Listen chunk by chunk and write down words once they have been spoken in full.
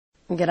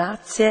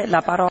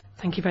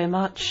Thank you very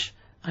much.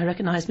 I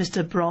recognise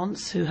Mr.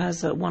 Brons, who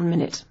has 1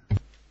 minute.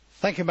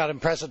 Madam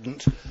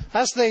President,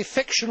 as the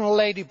fictional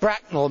Lady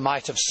Bracknell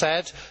might have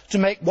said, to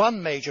make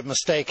one major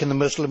mistake in the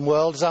Muslim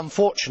world is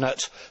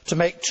unfortunate. To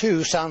make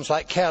two sounds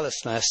like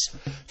carelessness.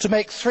 To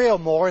make three or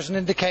more is an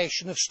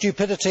indication of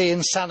stupidity,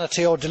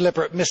 insanity or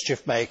deliberate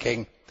mischief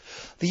making.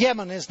 The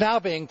Yemen is now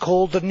being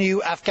called the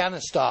new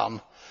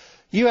Afghanistan.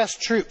 US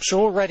troops are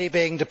already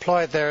being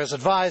deployed there as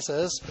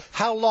advisers.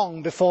 How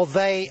long before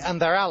they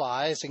and their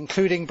allies,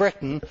 including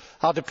Britain,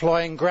 are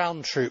deploying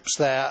ground troops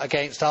there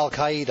against Al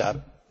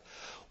Qaeda?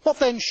 What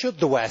then should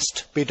the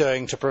West be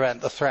doing to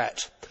prevent the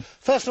threat?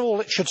 First of all,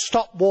 it should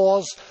stop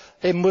wars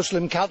in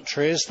Muslim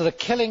countries that are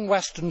killing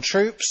Western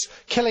troops,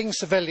 killing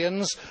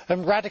civilians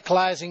and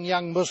radicalising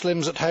young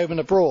Muslims at home and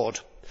abroad.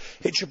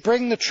 It should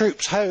bring the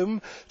troops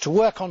home to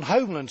work on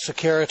homeland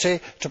security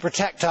to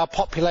protect our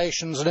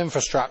populations and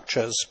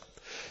infrastructures.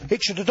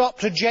 It should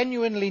adopt a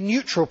genuinely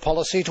neutral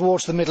policy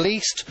towards the Middle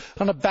East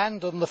and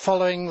abandon the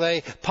following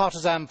the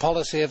partisan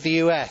policy of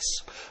the US.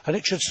 And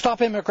it should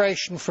stop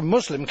immigration from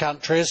Muslim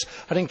countries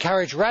and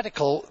encourage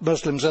radical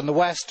Muslims in the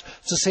West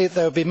to see that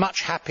they would be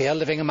much happier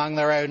living among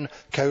their own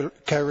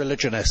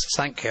co-religionists.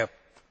 Thank you.